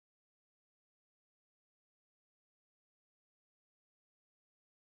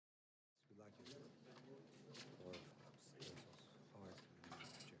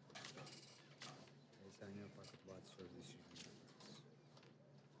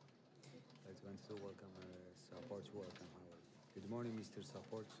22, welcome, support, welcome. Good morning, Mr.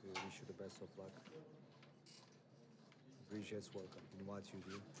 Support. Wish you the best of luck. Bridges, welcome. In what you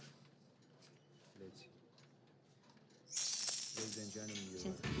do, let's see. Ladies and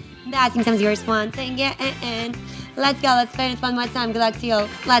gentlemen, That seems your responding. And let's go. Let's play it one more time. Good luck to you.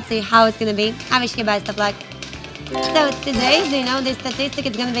 Let's see how it's gonna be. I wish you best of luck. So today, you know, the statistic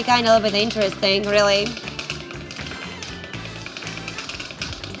is gonna be kind of a little bit interesting, really.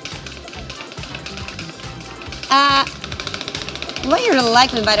 What you really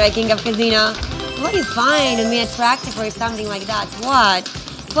like me, by the way, King of Casino? What do you find in me attractive or something like that? What?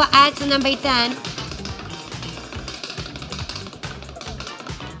 For answer number 10.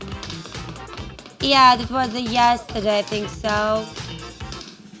 Yeah, that was yesterday, I think so.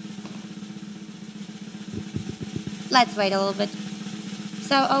 Let's wait a little bit.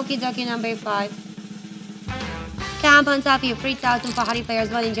 So, okie dokie, number 5. Camp on top of you, 3,400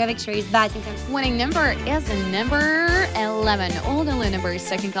 players, winning your victories, batting time. Winning number is number 11. All the numbers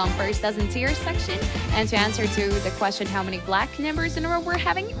second come first as in tier section. And to answer to the question how many black numbers in a row we're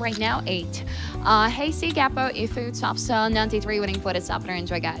having, right now 8. Hasey, Gapo, Ifu, Topsa, 93 winning for the top.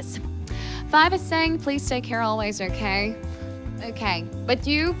 Enjoy, guys. 5 is saying, please take care always, okay? Okay, but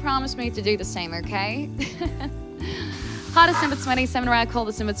you promised me to do the same, okay? Hottest number 27 red,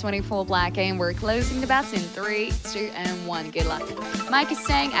 coldest number 24 black, and we're closing the bets in 3, 2, and 1. Good luck. Mike is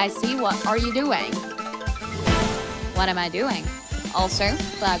saying, I see, what are you doing? What am I doing? Also,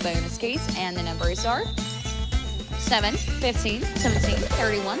 black bonus case, and the numbers are 7, 15, 17,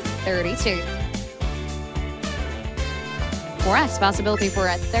 31, 32. 4x possibility for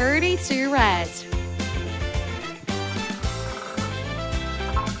a 32 red.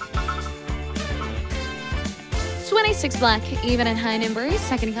 26 black, even and high numbers.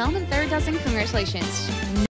 Second column and third dozen. Congratulations.